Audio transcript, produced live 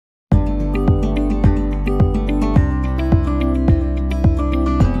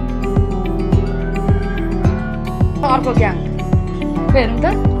अर्को ग्याङ हेरौँ त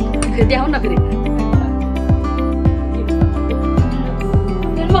फेरि देखाउँ न फेरि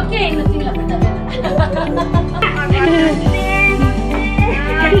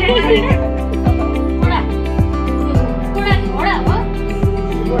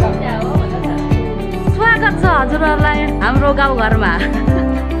स्वागत छ हजुरहरूलाई हाम्रो गाउँघरमा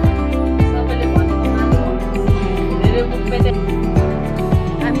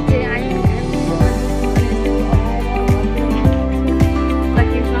हामी चाहिँ आयौँ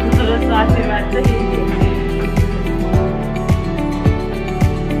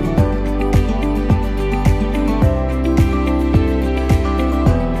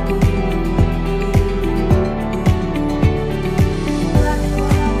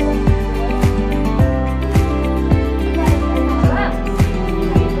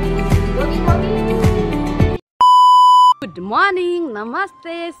गुड मर्निङ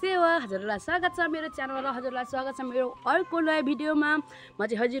नमस्ते सेवा हजुरलाई स्वागत छ मेरो च्यानलमा हजुरलाई स्वागत छ मेरो अर्को नयाँ भिडियोमा म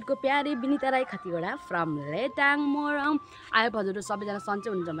चाहिँ हजुरको प्यारी विनिता राई खतिवडा फ्रम लेटाङ मोरङ आयो हजुरहरू सबैजना सन्चै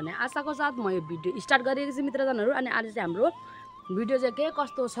हुनुहुन्छ भन्ने आशाको साथ म यो भिडियो स्टार्ट गरेको छु मित्रजनहरू अनि आज चाहिँ हाम्रो भिडियो चाहिँ के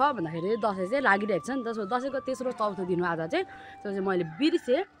कस्तो छ भन्दाखेरि दसैँ चाहिँ लागिरहेको छ नि त सो दसैँको तेस्रो चौथो दिन आज चाहिँ त्यो चाहिँ मैले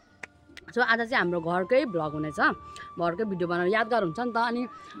बिर्सेँ सो आज चाहिँ हाम्रो घरकै भ्लग हुनेछ घरकै भिडियो बनाउनु यादगार हुन्छ नि त अनि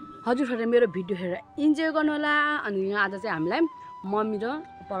हजुरहरूले मेरो भिडियो हेरेर इन्जोय गर्नु होला अनि आज चाहिँ हामीलाई मम्मी र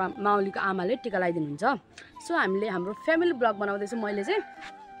माउलीको आमाले टिका लगाइदिनुहुन्छ सो हामीले हाम्रो फ्यामिली भ्लग बनाउँदैछु मैले चाहिँ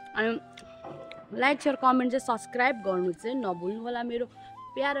अनि लाइक सेयर कमेन्ट चाहिँ सब्सक्राइब गर्नु चाहिँ नभुल्नु होला मेरो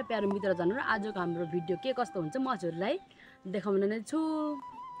प्यारो प्यारो मित्रजनहरू आजको हाम्रो भिडियो के कस्तो हुन्छ म हजुरलाई देखाउने नै छु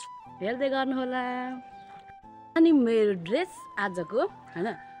हेर्दै गर्नुहोला अनि मेरो ड्रेस आजको हैन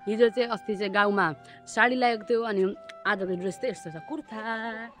हिजो चाहिँ अस्ति चाहिँ गाउँमा साडी लागेको थियो अनि आजको ड्रेस चाहिँ यस्तो छ कुर्ता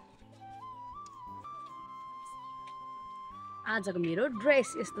आजको मेरो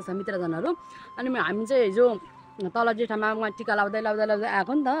ड्रेस यस्तो छ मित्रजनहरू अनि हामी चाहिँ हिजो तल जेठामा टिका लाउँदै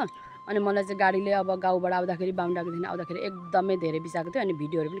आएको नि त अनि मलाई चाहिँ गाडीले अब गाउँबाट आउँदाखेरि बाहुनडाकोदेखि आउँदाखेरि एकदमै धेरै बिसाएको थियो अनि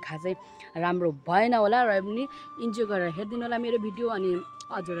भिडियोहरू पनि खासै राम्रो भएन होला र पनि इन्जोय गरेर हेरिदिनु होला मेरो भिडियो अनि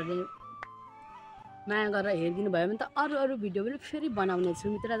हजुरहरूले माया गरेर हेरिदिनु भयो भने त अरू भिडियो पनि फेरि बनाउने छु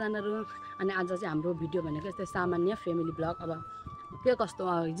मित्रजनहरू अनि आज चाहिँ हाम्रो भिडियो भनेको यस्तै सामान्य फ्यामिली ब्लग अब के कस्तो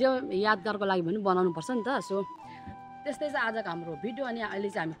जे यादगारको लागि पनि बनाउनुपर्छ नि त सो त्यस्तै चाहिँ आजको हाम्रो भिडियो अनि अहिले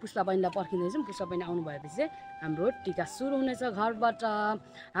चाहिँ हामी पुष्पा बहिनीलाई पर्खिँदैछौँ पुष्पा बहिनी आउनु भएपछि चाहिँ हाम्रो टिका सुरु हुनेछ घरबाट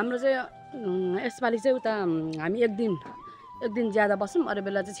हाम्रो चाहिँ यसपालि चाहिँ उता हामी एक दिन ज्यादा बस्छौँ अरू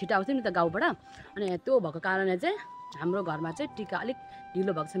बेला चाहिँ छिटो आउँथ्यौँ नि त गाउँबाट अनि त्यो भएको कारणले चाहिँ हाम्रो घरमा चाहिँ टिका अलिक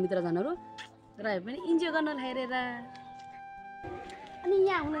ढिलो भएको छ मित्रजनहरू र पनि इन्जोय गर्न हेरेर अनि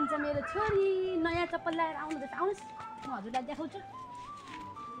यहाँ हुनुहुन्छ मेरो छोरी नयाँ चप्पल ल्याएर आउनुहुँदैछ आउनुहोस् म हजुरलाई देखाउँछु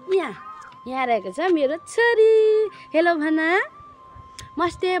यहाँ रहेको छ मेरो छोरी हेलो भन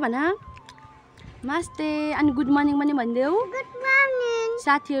मस्ते भन मस्ते अनि गुड मर्निङ पनि भनिदेऊ गुड मर्निङ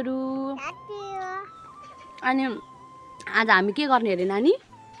साथीहरू अनि आज हामी के गर्ने अरे नानी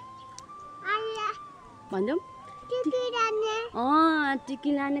भनिदेऊ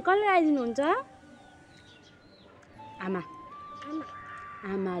टिकी लाने कसले आइदिनुहुन्छ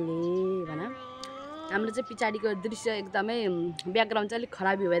आमाले भन हाम्रो चाहिँ पछाडिको दृश्य एकदमै ब्याकग्राउन्ड चाहिँ अलिक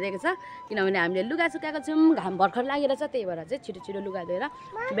खराबी भइरहेको छ किनभने हामीले लुगा सुकाएको छौँ घाम भर्खर लागेर छ त्यही भएर चाहिँ छिटो लुगा धोएर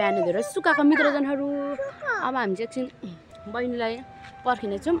बिहान धोएर सुकाएको मित्रजनहरू अब हामी चाहिँ एकछिन बहिनीलाई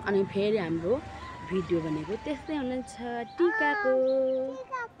पर्खिनेछौँ अनि फेरि हाम्रो भिडियो भनेको त्यस्तै हुनुहुन्छ टिकाको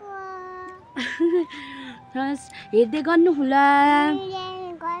हेर्दै गर्नुहोला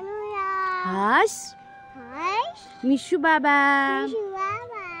हस् मिसु बाबा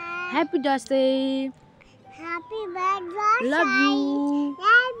happy Dashain love you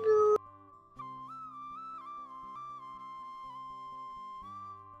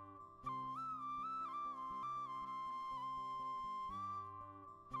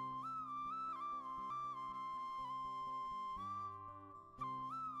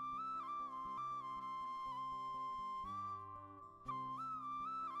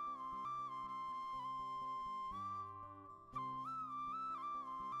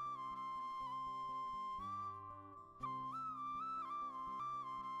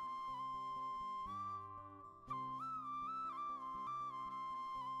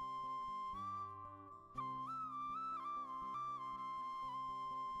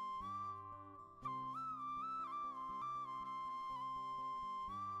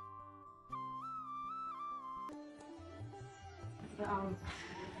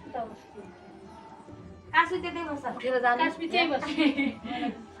Qasmi त्यतै बस्छ तेरो जानु कास्मी चाहिँ बस्छ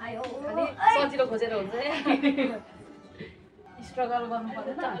आयो अलि सजिलो खोजेर हुन्छ नि स्ट्रगल गर्नु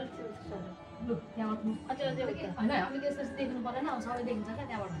पर्दैन लु त्यहाँ अझै हैन हामी त्यसपछि देख्नु पर्दैन अब सबै देखिन्छ क्या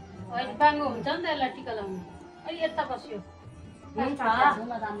त्यहाँबाट हैन बाङ्गो हुन्छ नि त यसलाई टिका लाउनु अनि यता बस्यो हुन्छ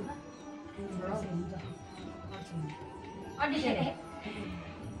घुम्न जानु त अनि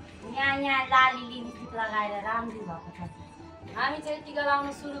यहाँ लाली लिपस्टिक लगाएर राम्री भएको छ हामी चाहिँ टिका लाउन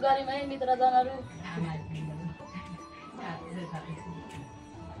सुरु गर्यौँ है मित्रजनहरू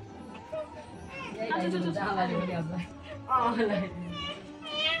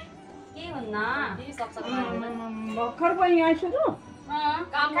के हुन्न भर्खर पनि आइसु त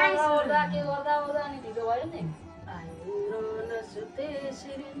काम गर्दा ओर्दा के गर्दा ओर्दा अनि ढिलो भयो नि सुते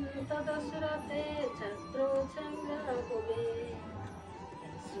श्रीन्त दशरथे छत्रो छङ्गकोबे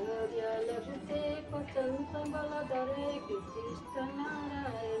सूर्यले फुटे पचन्त बलधरे कृतिष्ठ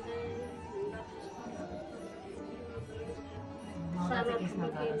नारायण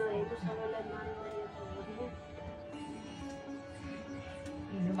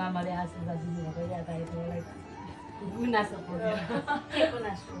मामाले आशीर्वाद दिनुभएको यातायातलाई गुनासो के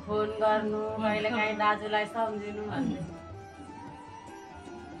गुनासो फोन गर्नु कहिले काहीँ दाजुलाई सम्झिनु भन्ने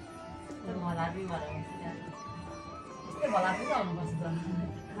भला दुई भला यस्तै भला पनि त आउनुपर्छ त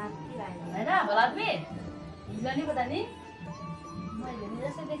माथि आयो होइन भला पनि हिजो नि पता नि मैले नि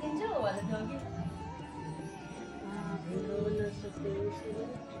जस्तै देखिन्छु भनेको कि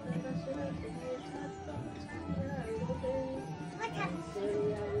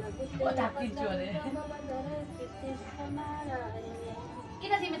थाप्दिन्छु अरे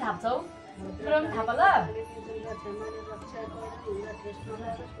किन तिमी थाप्छौ तिम्रो पनि थाप ल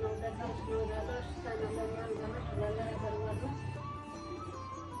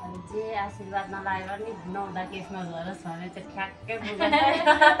अनि जे आशीर्वाद नलागेर नि नहुँदा केसमा झरोस् भने चाहिँ ठ्याक्कै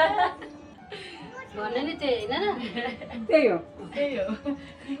भन्ने नि त्यही होइन त्यही हो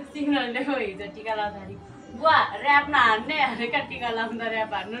तिमीहरूले पो हिजो टिका लाउँदाखेरि बुवा ऱ्याप नहान्ने हानेका टिका लाउँदा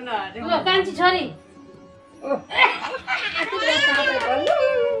ऱ्याप हान्नु नहाने कान्छी छोरी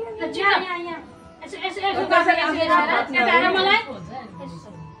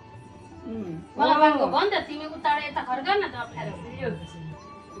भन त तिमी उता यता फर्क न त अप्ठ्यारो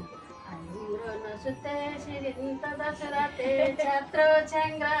छात्र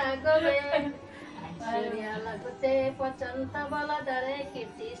छ्याङ्ग्रा गोबे सूर्यलगुते पचन्त बलधरे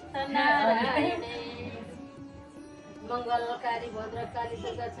कृतिष्ठ नारायणे मङ्गलकारी भद्रकाली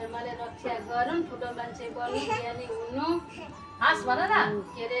दुर्गा क्षमाले रक्षा गरून् ठुलो मान्छे बन्नु ज्ञानी हुनु हाँस भन न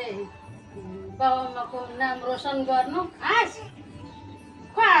के अरे बाबामाको नाम रोशन गर्नु हाँस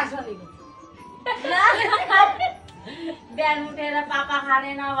को हाँस भनेको बिहान उठेर पापा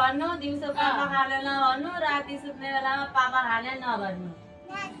खाने नभन्नु दिउँसो पापा खाने नभन्नु राति सुत्ने बेलामा पापा खाने नभन्नु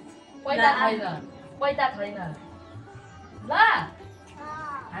पैसा छैन पैसा छैन ल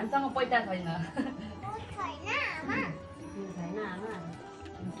हामीसँग पैसा छैन छैन आमा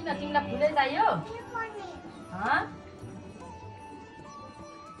किन तिमीलाई फुलै चाहियो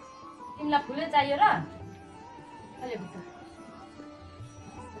तिमीलाई फुलै चाहियो र अहिले खुट्टा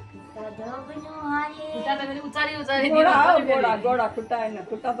त फेरि उचारी उचारी गोडा खुट्टा होइन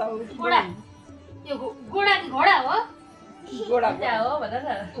खुट्टा त गोडा यो गोडा कि घोडा हो गोडा खुट्टा हो भनेर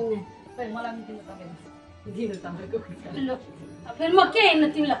मलाई पनि दिनु तपाईँको खुट्टा फेरि म के होइन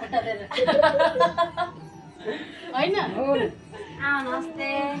तिमीलाई खुट्टा दिएर होइन नमस्ते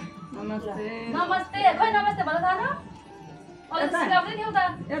नमस्ते नमस्ते खोइ नमस्ते भन थाहा सिकाउँदै नि उता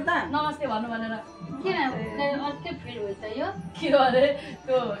यता नमस्ते भन्नु भनेर किन अर्कै फिल भयो त यो के अरे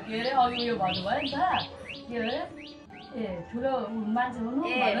त्यो के अरे अघि उयो भन्नुभयो नि त के अरे ए ठुलो मान्छे हुनु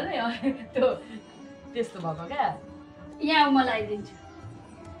भनेर नि त्यो त्यस्तो भएको क्या यहाँ म लगाइदिन्छु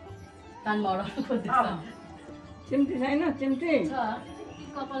कानमा अडाउनु खोज्दैछ चिम्टी छैन चिम्टी छ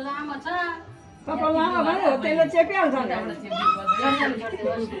कपाल लामो छ कपाल लामो भयो त्यसले चेपिहाल्छ नि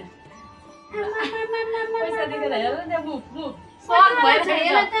पैसा दिएर हेर न मुख मुख सक भएर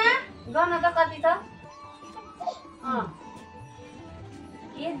हेर त गर्न त कति त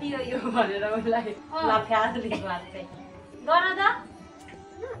के दियो यो भनेर उसलाई लफ्याएर दिएको चाहिँ गर्न त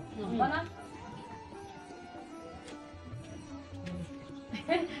भन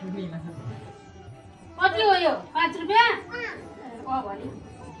कति हो यो 5 रुपियाँ भन्यो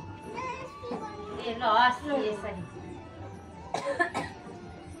ए ल हस् यसरी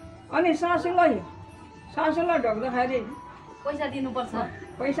अनि सासूलाई ढोक्दाखेरि पैसा दिनुपर्छ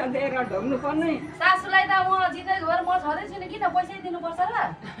पैसा दिएर ढोक्नु पर्ने सासूलाई त म जित्दै घर म छँदैछु नि किन पैसै दिनुपर्छ र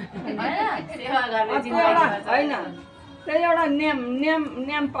सेवा गर्ने होइन त्यही एउटा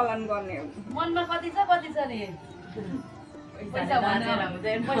नियम पालन गर्ने हो मनमा कति छ नि पैसा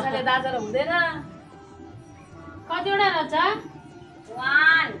पैसाले दाजेर हुँदैन कतिवटा रहेछ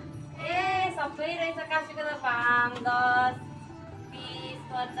 1 ए सबै रहेछ काशीको त 5 10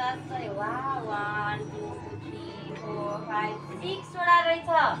 20 50 100 1 2 3 4 5 6 वटा रहेछ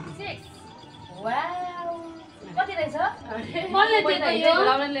 6 वाउ कति रहेछ कसले दिएको यो?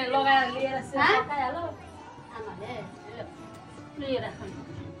 लगाएर लिएर सकाइहाल्यो आमाले लिएर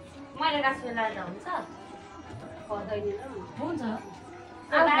मैले गाँस लाएर हुन्छ पर्दैन हुन्छ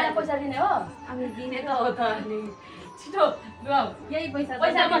लगाएर पैसा दिने हो अनि दिने त हो त अनि छिटो ल यही पैसा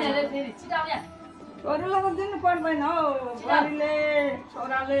पैसा भनेर फेरि छिटो आऊ यहाँ छोरीलाई त दिनु पर्दैन हौ बुहारीले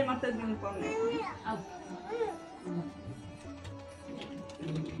छोराले मात्रै दिनु पर्ने आऊ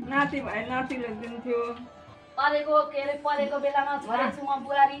नाति भाइ नातिले दिन्थ्यो परेको के अरे परेको बेलामा छोराछु म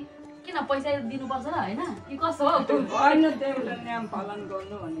बुहारी किन पैसा दिनुपर्छ र होइन कि कसो हो होइन त्यो नियम पालन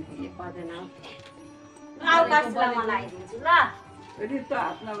गर्नु भनेको के पर्दैन आउ गाँसलाई म लगाइदिन्छु ल रित्तो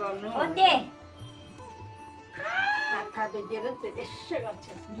हात नगर्नु हो ते हात बेचेर त्यसै गर्छ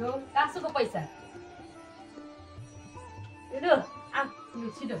यो कासुको पैसा लु आउ यो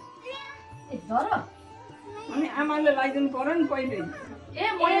छिटो ए धर अनि आमाले लगाइदिनु पर्यो नि पहिले ए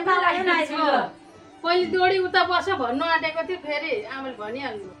मैले बाबाले लगाइदिन्छ। पहिले दोडी उता बस भन्नु आँटेको थियो फेरि आमाले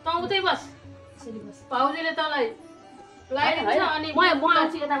भनिहाल्नु त उतै बस यसरी बस भाउजूले तँलाई लगाइदिन्छ अनि म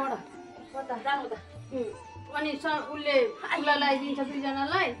आउँछु यताबाट कता जानु त अनि उसले उसलाई लगाइदिन्छ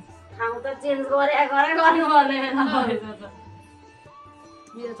दुईजनालाई ठाउँ त चेन्ज गरे गर्नु पर्ने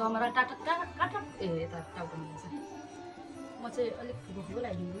मेरो चमरा टाटा टाटा काटा ए यता टाउको मिल्छ म चाहिँ अलिक फुको फुको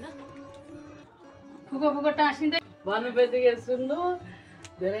लगाइदिनु ल फुको फुको टाँसिँदै भन्नु बित्तिकै सुन्नु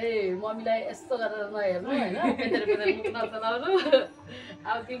धेरै मम्मीलाई यस्तो गरेर नहेर्नु होइन पेतेर पेतेर मुख नचलाउनु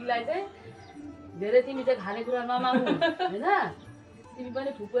अब तिमीलाई चाहिँ धेरै तिमी चाहिँ खानेकुरा नमाग्नु होइन तिमी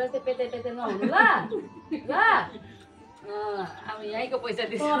पनि फुपू जस्तै पेते पेते नहुनु ल ल अब यहीँको पैसा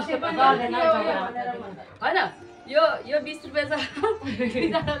दिन्छु होइन यो 20 रुपियाँ छ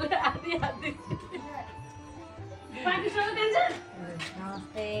दुईजनाले आधी आधी बाँकीसँग दिन्छ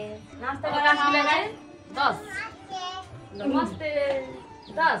नमस्ते नमस्ते कास्कीलाई गाए 10 नमस्ते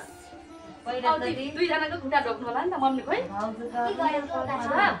 10 पहिला अब दुईजनाको खुट्टा ढोक्नु होला नि त मम्मी खोइ भाउजू त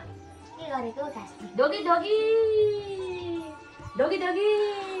ढोगी ढोगी ढोगी ढोगी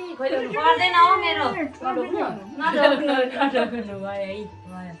खोइ ढोग्नु पर्दैन हो मेरो नढोग्नु नढोग्नु भयो है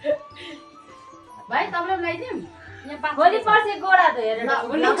भाइ तपाईँलाई लगाइदिउँ यहाँ भोलि पर्सि गोडा धोएर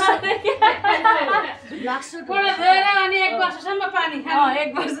कोडा धोएर अनि 1 वर्षसम्म पानी खानु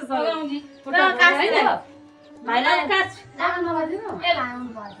 1 वर्षसम्म लगाउँजी भाइलाई काच लागान लगाइदिनु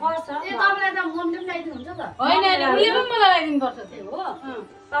पर्छ ए तपाईँलाई त मम्मीले पनि लगाइदिनु हुन्छ त होइन उसले पनि मलाई लगाइदिनु पर्छ ए हो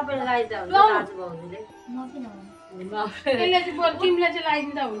तपाईँले लगाइदिँदा हुन्छ दाजु भाउजूले त्यसले चाहिँ बरु तिमीलाई चाहिँ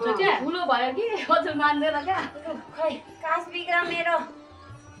लगाइदिँदा हुन्छ क्या ठुलो भयो कि हजुर मान्दैन क्या खै कास बिग्रा मेरो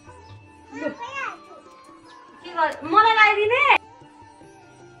के गर मलाई लगाइदिने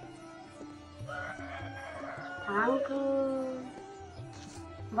हाङको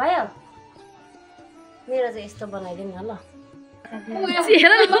भयो मेरो चाहिँ यस्तो बनाइदिनु न ल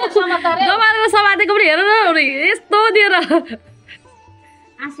हेर गमारेर समातेको पनि हेर न यस्तो दिएर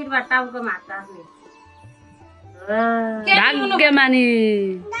आशीर्वाद टाउको मात्र आफ्नो भाग्यमानी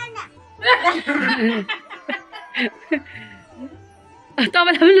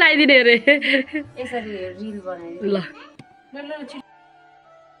तपाईँलाई पनि लगाइदिने अरे यसरी रिल बनाइदिनु ल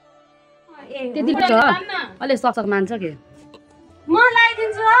त्यति छ अलि सकसक मान्छ के म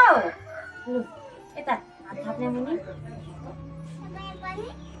लगाइदिन्छु हौ लु यता हात थाप्ने मुनि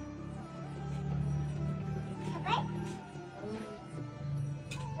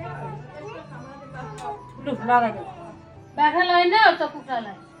लु लगाइदिनु बाख्रालाई होइन त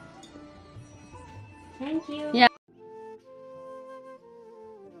कुखुरालाई थ्याङ्क यू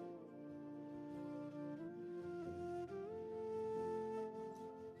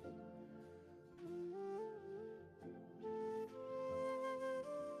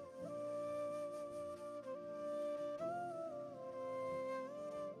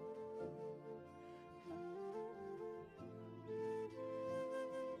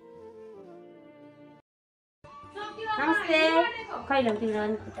नमस्ते खैलौँ तिम्रो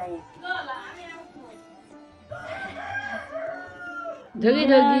नि खुट्टा यहाँ ढोगी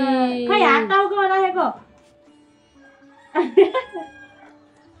ढोगी खै हात टाउकोमा राखेको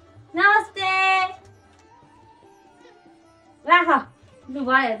नमस्ते राख लु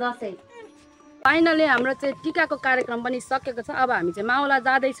भयो दसैँ फाइनली हाम्रो चाहिँ टिकाको कार्यक्रम पनि सकेको छ अब हामी चाहिँ मावला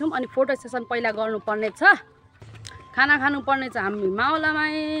जाँदैछौँ अनि फोटो सेसन पहिला गर्नुपर्ने छ खाना खानुपर्ने छ हामी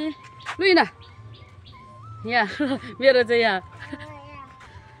मावलामै लुइन यहाँ मेरो चाहिँ यहाँ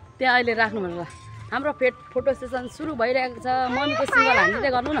त्यहाँ अहिले राख्नु भनेर हाम्रो फोटो सेसन सुरु भइरहेको छ मम्मीको सिङ्गल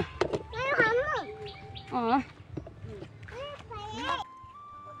हान्दिँदै गर्नु न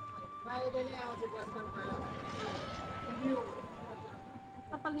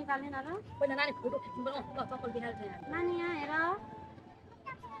चप्पल निकाल्ने न र पहिला नानी फोटो चप्पल निकाल्छ नानी यहाँ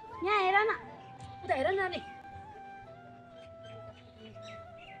हेर न उता हेर नानी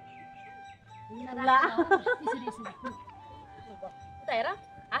ला उता हेर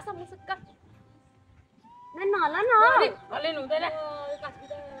हाँस मुसुक्क नहला न हल्लिनु हुँदैन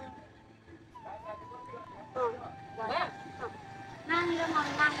नानीले मन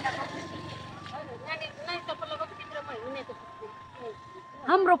नानीले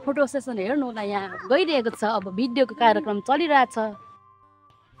हाम्रो फोटो सेसन हेर्नु होला यहाँ गइरहेको छ अब भिडियोको कार्यक्रम चलिरहेछ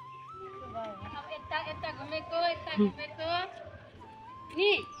यता घुमेको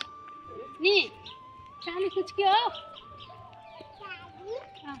नि साली कुचक्यो हो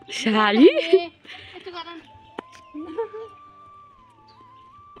साली यस्तो गर न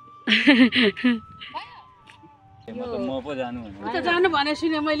म पो जानु उता जानु भने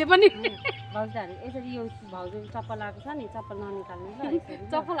सुने मैले पनि भाउजूहरू यसरी यो भाउजू चप्पल आएको छ नि चप्पल ननिकाल्नु ल यसरी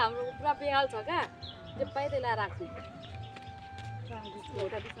चप्पल हाम्रो पुरा बेहाल छ क्या जे पाइ त्यही ल्याएर राख्छु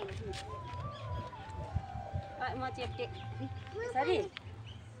म चेप्टे सरी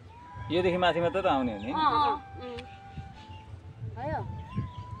योदेखि माथि मात्र त आउने हो नि भयो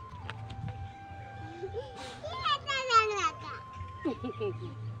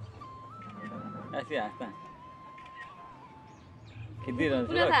ऐसी हाँस्दा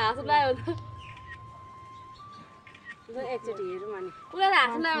खिचिरहन्छु उसलाई त हाँस लाग्यो एकचोटि हेरौँ अनि उसलाई त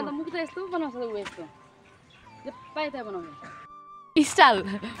हाँस लाग्यो त मुख त यस्तो बनाउँछ ऊ यस्तो जे पाइ त्यहाँ बनाउँछ स्टाइल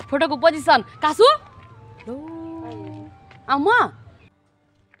फोटोको पोजिसन कासु आमा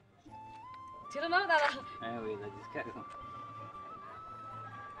छिटो न दादा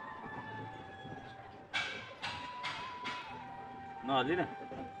नहल्ली न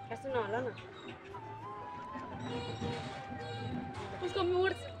कस्तो नहोला न उसको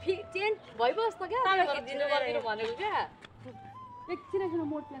मुड चेन्ज भइबस् त क्या खिचिदिनु भनेको क्या एकछिन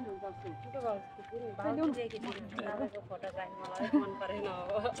मोड चेन्ज हुन्छ फोटोग्राफी मलाई मन परेन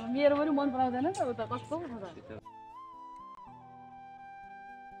अब मेरो पनि मन पराउँदैन त उता कस्तो छ त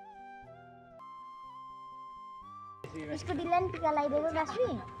उसको दिल्लान टिका लगाइदिएको दासु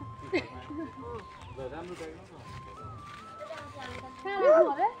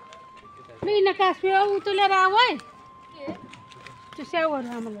लिन कास्यो उतो लिएर आऊ है त्यो स्याउहरू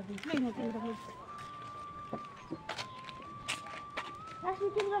आमालाई दिन्छु लिन तिम्रो दासु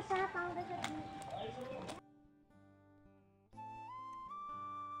तिम्रो साथ आउँदैछ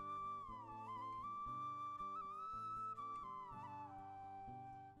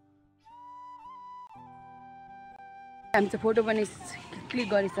हामी चाहिँ फोटो पनि क्लिक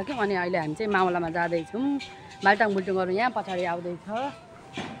गरिसक्यौँ अनि अहिले हामी चाहिँ मावलामा जाँदैछौँ बाल्टाङ बुल्टुङहरू यहाँ पछाडि आउँदैछ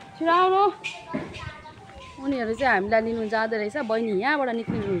छिटो आउनु उनीहरू चाहिँ हामीलाई लिनु जाँदो रहेछ बहिनी यहाँबाट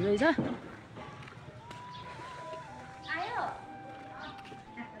निक्लिनु रहेछ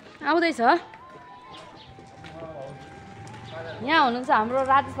आउँदैछ यहाँ हुनुहुन्छ हाम्रो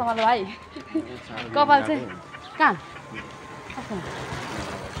राजेश कमल भाइ कपाल चाहिँ कहाँ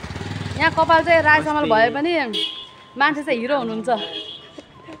यहाँ कपाल चाहिँ राजेश कमल भए पनि मान्छे चाहिँ हिरो हुनुहुन्छ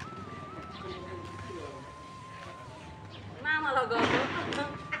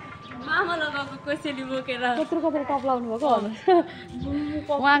मामा लगाएको कसैले बोकेर कत्रो टप लाउनु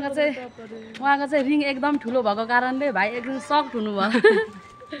भएको उहाँको चाहिँ रिङ एकदम ठुलो भएको कारणले भाइ एकदम सक्ट हुनुभयो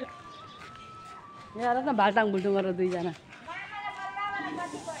यहाँ न भाल्टाङ भुल्टुङ गरेर दुईजना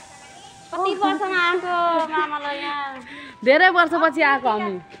कति वर्षमा आएको मामालाई यहाँ धेरै वर्षपछि आएको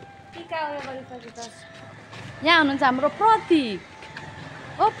हामी टिका उयो गरिसके त यहाँ हुनुहुन्छ हाम्रो प्रतीक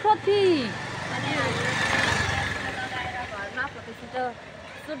ओ प्रतीक घरमा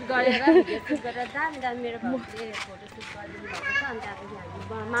फोटोसुट गरेर भिडियो सुट गरेर दामी दामी मेरो भाउजूले फोटोसुट गरिदिनु भएको छ अनि त्यहाँदेखि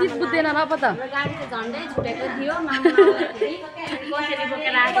हामी चित बुझ्दैन न पो त हाम्रो गाडी चाहिँ झन्डै छुटेको थियो मामालाई कसरी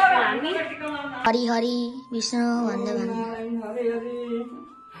बोकेर आएको थियौँ हामी हरि हरि विष्णु भन्दै भन्नु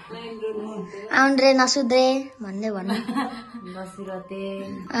आउन्ड्रे नसुध्रे भन्दै भन्नु दशरथे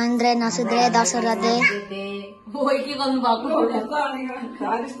आउन्ड्रे नसुध्रे दशरथे के गर्नु भएको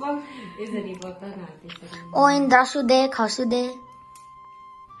यसरी बोक्दा न त्यसरी ओइन दसुदे खसुदे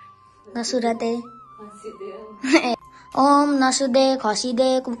नसुरते ओम नसुदे खसिदे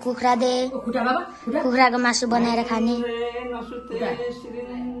कुखुरादे कुखुराको मासु बनाएर खाने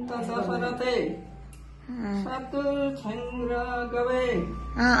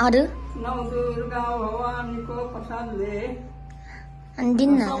अरू अनि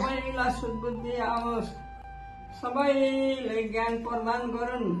दिन्न सबैलाई सुदबुद्धि आओस् सबैले ज्ञान प्रदान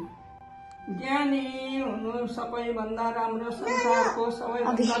गरून् ज्ञानी हुनु सबैभन्दा राम्रो संसारको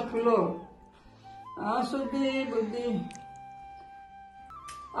सबैभन्दा ठुलो शुद्धि बुद्धि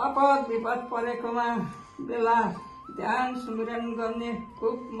आपद विपद परेकोमा बेला ध्यान सुमिरन गर्ने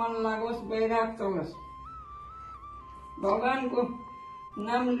खुब मन लागोस् वैराग चलोस् भगवानको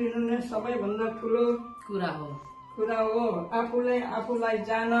नाम लिनु नै सबैभन्दा ठुलो कुरा हो आफूले आफूलाई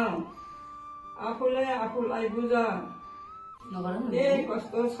जान आफूले आफूलाई बुझ के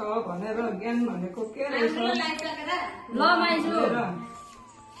कस्तो छ भनेर ज्ञान भनेको के रहेछ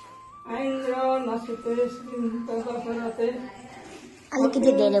आइन्द्र नसुते दशरथे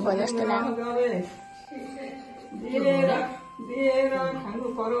अलिकति धेरै भयो जस्तो लाग्यो दिएर खानु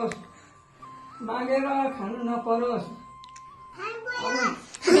परोस् मागेर खानु नपरोस्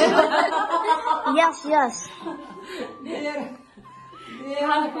यस यस दिएर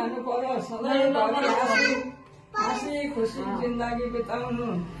खानु परोस् सधैँभरि हाँसी खुसी जिन्दगी बिताउनु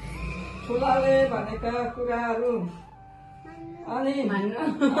ठुलाले भनेका कुराहरू अनि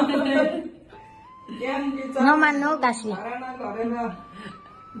ज्ञान विचार नमान्नु काशी धारणा गरेर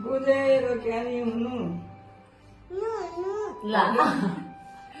बुझेर ज्ञानी हुनु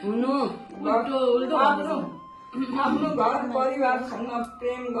आफ्नो घर परिवारसँग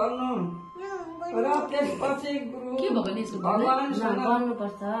प्रेम गर्नु र त्यसपछि गुरु भगवानसँग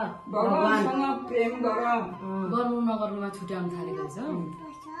प्रेम गर गर्नु नगर्नुमा छुट्याउनु थालेको छ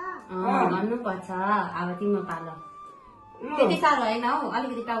भन्नुपर्छ अब तिम्रो पालो त्यति साह्रो होइन हौ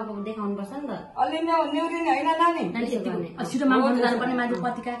अलिकति टाउको देखाउनु पर्छ नि त अलि न्युरिने होइन नानी छिटो माग्नु जानुपर्ने माथि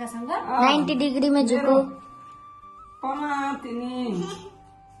पति काकासँग 90 डिग्रीमा झुको पलातिनी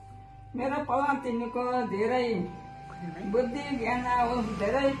मेरो पलातिनीको धेरै बुद्धि ज्ञान आओस्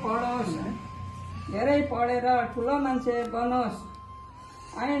धेरै पढोस् धेरै पढेर ठुलो मान्छे बनोस्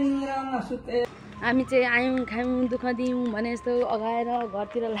आइन्द्र नसुते हामी चाहिँ आयौँ खायौँ दुःख दियौँ भने जस्तो अगाएर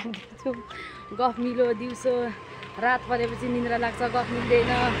घरतिर लाग्दैछौँ गफ मिलो दिउँसो रात परेपछि निन्द्रा लाग्छ गफ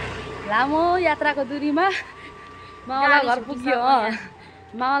मिल्दैन लामो यात्राको दुरीमा मावला घर पुग्यो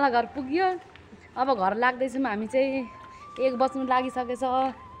मावला घर पुग्यो अब घर लाग्दैछौँ हामी चाहिँ 1 बज्नु लागिसकेछ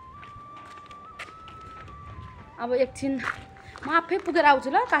अब एकछिन म आफै पुगेर आउँछु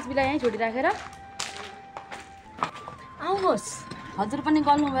ल कासबीलाई यहीँ छोडिराखेर आउनुहोस् हजुर पनि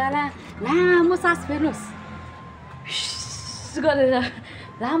गर्नुभयो होला लामो सास फेर्नुहोस् गरेर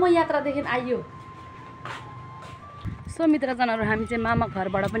लामो यात्रादेखि आइयो सो मित्रजनहरू हामी चाहिँ मामा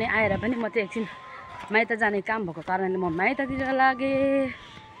घरबाट पनि आएर पनि म चाहिँ एकछिन माइत जाने काम भएको कारणले म माइततिर लागेँ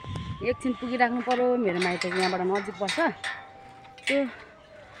एकछिन पुगिराख्नु पर्यो मेरो माइत यहाँबाट नजिक पर्छ त्यो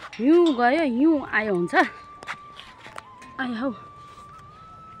हिउँ गयो हिउँ आयो हुन्छ आयो हौ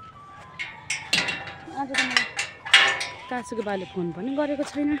आज त मलाई कासुको बाले फोन पनि गरेको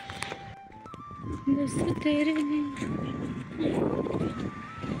छैन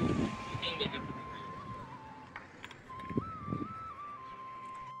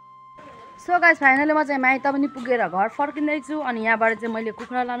सो गाइस फाइनली म चाहिँ माइत पनि पुगेर घर फर्किँदैछु अनि यहाँबाट चाहिँ मैले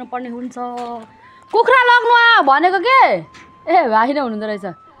कुखुरा लानुपर्ने हुन्छ कुखुरा लग्नु भनेको के ए भाइ नै हुनुहुँदो रहेछ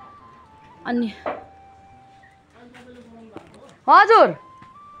अनि हजुर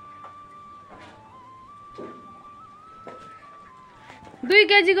दुई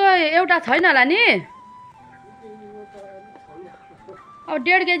केजीको एउटा छैन होला नि अब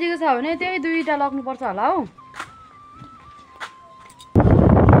 1.5 केजीको छ भने त्यही 2टा लग्नुपर्छ होला हौ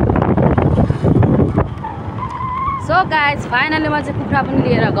सो गाइस फाइनली म चाहिँ कुखुरा पनि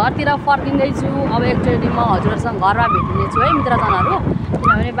लिएर घरतिर फर्किँदैछु अब एकचोटि म हजुरहरूसँग घरमा भेट्नेछु है मित्रजनहरू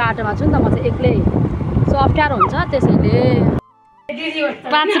किनभने बाटोमा छु नि त म चाहिँ एक्लै सो अप्ठ्यारो हुन्छ त्यसैले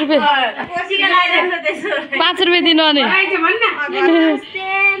 5 रुपियाँ 5 रुपियाँ दिनु अनि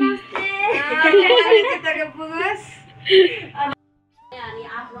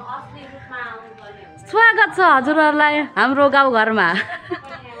स्वागत छ हजुरहरूलाई हाम्रो गाउँघरमा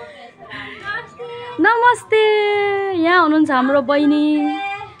नमस्ते यहाँ हुनुहुन्छ हाम्रो बहिनी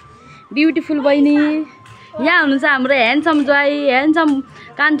ब्युटिफुल बहिनी यहाँ हुनुहुन्छ हाम्रो ह्यान्डसम ज्वाइ ह्यान्डसम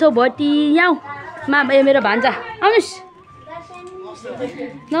कान्छो भोटी यहाँ मेरो भान्जा आउनुहोस्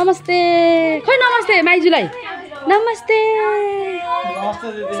नमस्ते खोइ नमस्ते माइजूलाई नमस्ते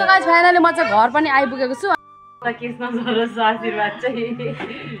सो गाइस फाइनली म चाहिँ घर पनि आइपुगेको छु कृष्ण सरोज आशीर्वाद चाहिँ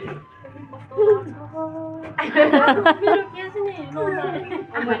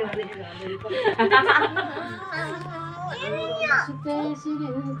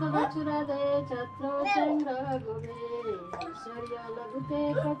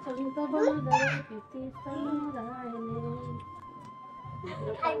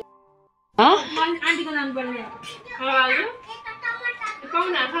आन्टीको नाम पर्ने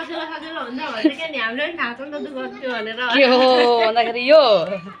के हो भन्दाखेरि यो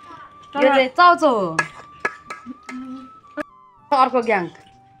चाहिँ चाउचो हो अर्को ग्याङ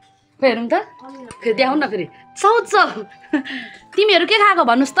हेरौँ त फेरि देखाउँ न फेरि चाउचो तिमीहरू के खाएको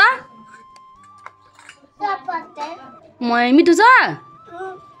भन्नुहोस् त मिठो छ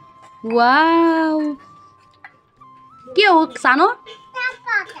वाउ के हो सानो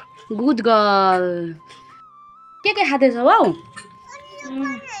गुड गर्ल के खाँदैछौ हौ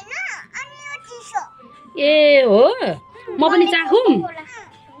ए हो म पनि चाखौँ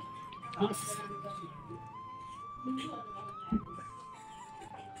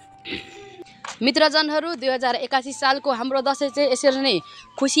मित्रजनहरू 2081 सालको हाम्रो दसैँ चाहिँ यसरी नै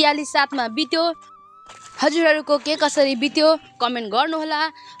खुसियाली साथमा बित्यो हजुरहरूको के कसरी बित्यो कमेन्ट गर्नुहोला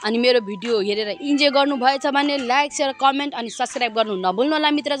अनि मेरो भिडियो हेरेर इन्जोय गर्नुभएछ भने लाइक शेयर कमेन्ट अनि सब्स्क्राइब गर्नु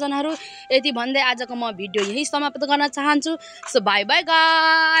नभुल्नुहोला मित्रजनहरू यति भन्दै आजको म भिडियो यही समाप्त गर्न चाहन्छु सो बाई बाई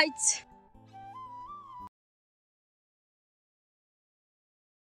गाइज